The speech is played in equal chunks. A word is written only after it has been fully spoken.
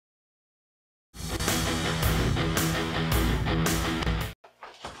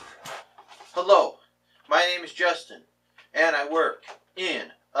Hello, my name is Justin, and I work in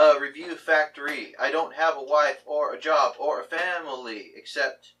a review factory. I don't have a wife or a job or a family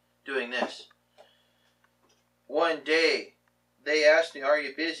except doing this. One day, they asked me, "Are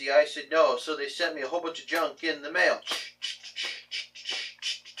you busy?" I said no, so they sent me a whole bunch of junk in the mail.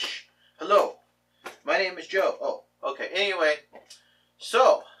 Hello, my name is Joe. Oh, okay. Anyway,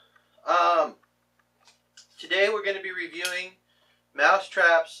 so, today we're going to be reviewing mouse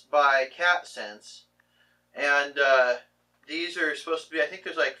traps by CatSense, and these are supposed to be, I think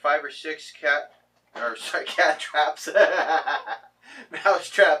there's like 5 or 6 cat traps, mouse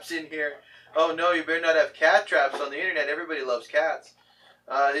traps in here. Oh no, you better not have cat traps on the internet. Everybody loves cats.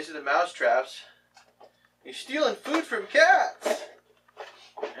 These are the mouse traps. You're stealing food from cats.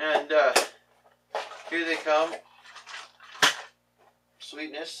 And here they come.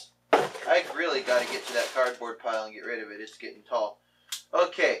 Sweetness. I really got to get to that cardboard pile and get rid of it. It's getting tall.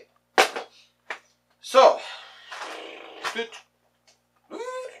 Okay. So,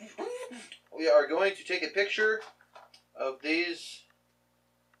 we are going to take a picture of these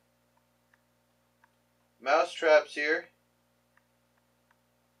mouse traps here.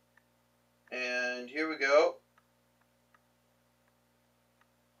 And here we go.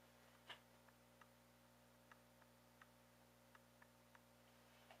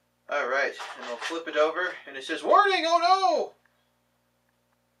 Alright, and we'll flip it over, and it says, "Warning, oh no!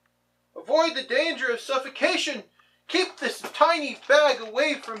 Avoid the danger of suffocation. Keep this tiny bag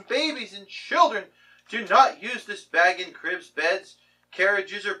away from babies and children. Do not use this bag in cribs, beds,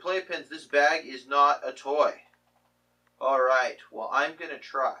 carriages, or playpens. This bag is not a toy." Alright, well, I'm going to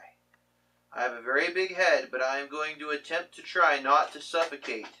try. I have a very big head, but I am going to attempt to try not to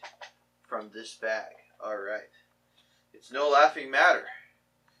suffocate from this bag. Alright. It's no laughing matter.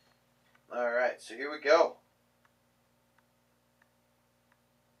 Alright, so here we go.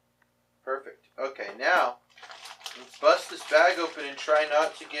 Perfect. Okay, now, let's bust this bag open and try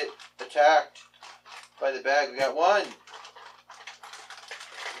not to get attacked by the bag. We got 1.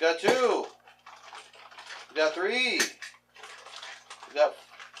 We got 2. We got 3. We got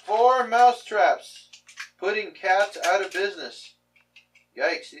 4 mouse traps, putting cats out of business.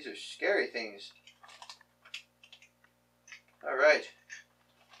 Yikes, these are scary things. Alright.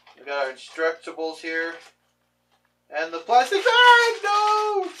 We got our Instructables here. And the plastic bag!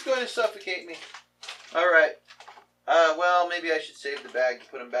 No! It's going to suffocate me. Alright. Well, maybe I should save the bag to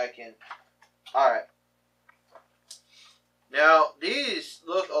put them back in. Alright. Now, these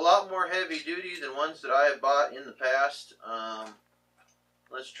look a lot more heavy duty than ones that I have bought in the past.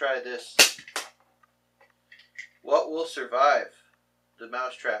 Let's try this. What will survive the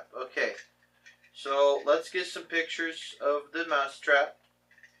mouse trap? Okay. So, let's get some pictures of the mouse trap.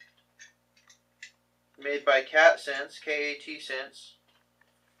 Made by CatSense, K-A-T-Sense.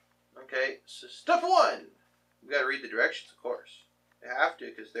 Okay, so step 1. We got to read the directions, of course. You have to,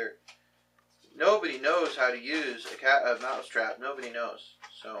 because nobody knows how to use a mouse trap. Nobody knows.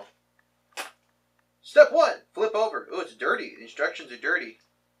 So, step 1, flip over. Oh, it's dirty. The instructions are dirty.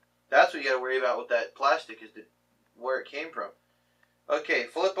 That's what you got to worry about with that plastic, is where it came from. Okay,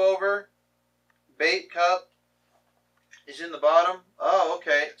 flip over. Bait cup is in the bottom. Oh,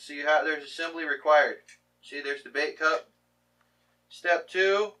 okay. So there's assembly required. See, there's the bait cup. Step 2,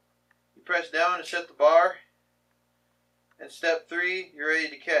 you press down to set the bar. And step 3, you're ready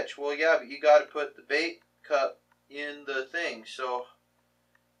to catch. Well, yeah, but you got to put the bait cup in the thing. So,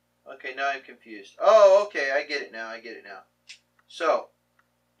 okay, now I'm confused. Oh, okay, I get it now. So,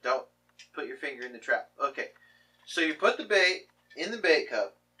 don't put your finger in the trap. Okay, so you put the bait in the bait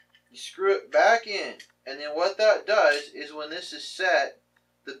cup. You screw it back in. And then what that does is when this is set,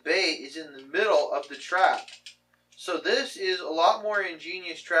 the bait is in the middle of the trap. So this is a lot more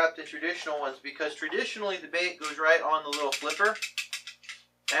ingenious trap than traditional ones, because traditionally the bait goes right on the little flipper.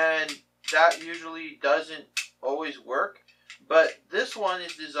 And that usually doesn't always work. But this one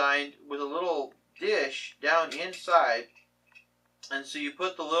is designed with a little dish down inside. And so you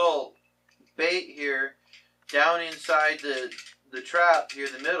put the little bait here down inside the trap here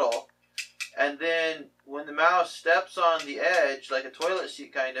in the middle. And then when the mouse steps on the edge, like a toilet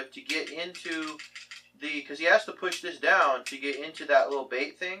seat kind of, to get into because he has to push this down to get into that little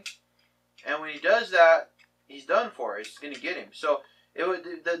bait thing. And when he does that, he's done for. It's going to get him. So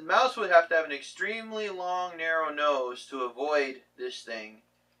the mouse would have to have an extremely long, narrow nose to avoid this thing.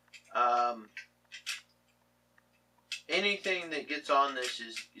 Anything that gets on this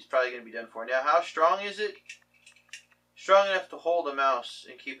is probably going to be done for. Now, how strong is it? Strong enough to hold a mouse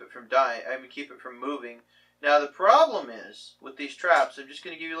and keep it from dying. Keep it from moving. Now, the problem is with these traps. I'm just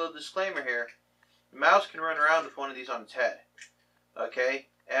going to give you a little disclaimer here. The mouse can run around with one of these on its head. Okay,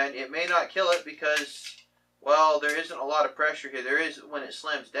 And it may not kill it because, well, there isn't a lot of pressure here. There is when it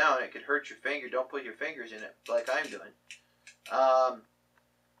slams down. It could hurt your finger. Don't put your fingers in it like I'm doing.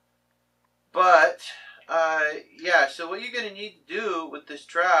 Yeah, so what you're going to need to do with this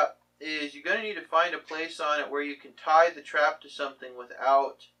trap is you're going to need to find a place on it where you can tie the trap to something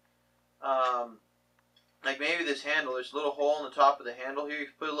without, like maybe this handle. There's a little hole in the top of the handle here. You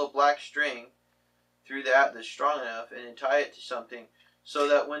can put a little black string through that that's strong enough and then tie it to something so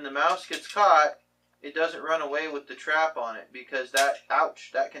that when the mouse gets caught, it doesn't run away with the trap on it, because that, ouch,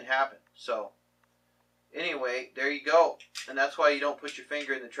 that can happen. So anyway, there you go. And that's why you don't put your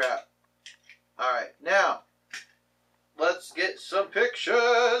finger in the trap. Alright, now let's get some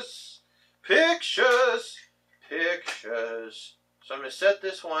pictures. Pictures. Pictures. So I'm going to set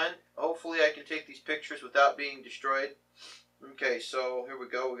this one. Hopefully I can take these pictures without being destroyed. Okay, so here we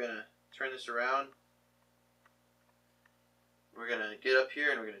go. We're going to turn this around. We're going to get up here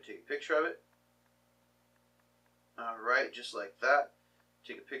and we're going to take a picture of it. Alright, just like that.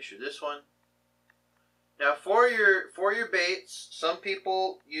 Take a picture of this one. Now for your baits, some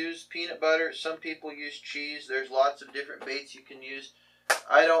people use peanut butter, some people use cheese. There's lots of different baits you can use.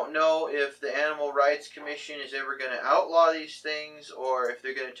 I don't know if the Animal Rights Commission is ever going to outlaw these things, or if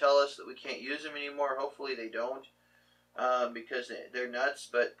they're going to tell us that we can't use them anymore. Hopefully they don't, because they're nuts.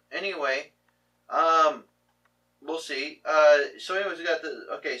 But anyway, we'll see. So anyways, we got the,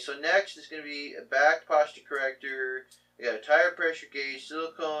 okay, so next is going to be a back posture corrector. We got a tire pressure gauge,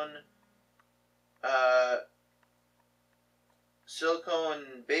 silicone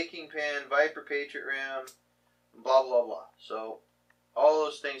baking pan, Viper Patriot Ram, blah blah blah. So all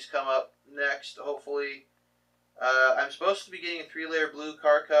those things come up next, hopefully. I'm supposed to be getting a 3-layer blue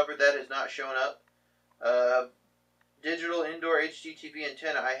car cover. That has not shown up. Digital indoor HDTV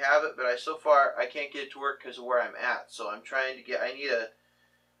antenna. I have it, but so far I can't get it to work because of where I'm at. So I'm trying to get. I need a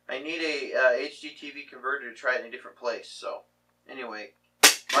HDTV converter to try it in a different place. So anyway,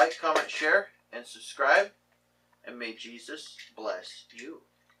 like, comment, share, and subscribe. And may Jesus bless you.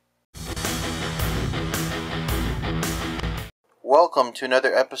 Welcome to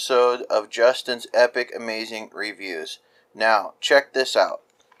another episode of Justin's Epic Amazing Reviews. Now, check this out.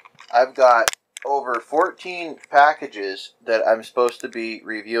 I've got over 14 packages that I'm supposed to be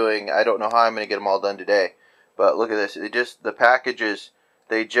reviewing. I don't know how I'm going to get them all done today. But look at this. The packages,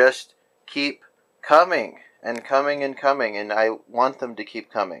 they just keep coming and coming and coming. And I want them to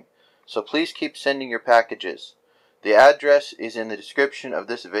keep coming. So please keep sending your packages. The address is in the description of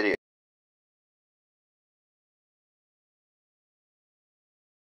this video.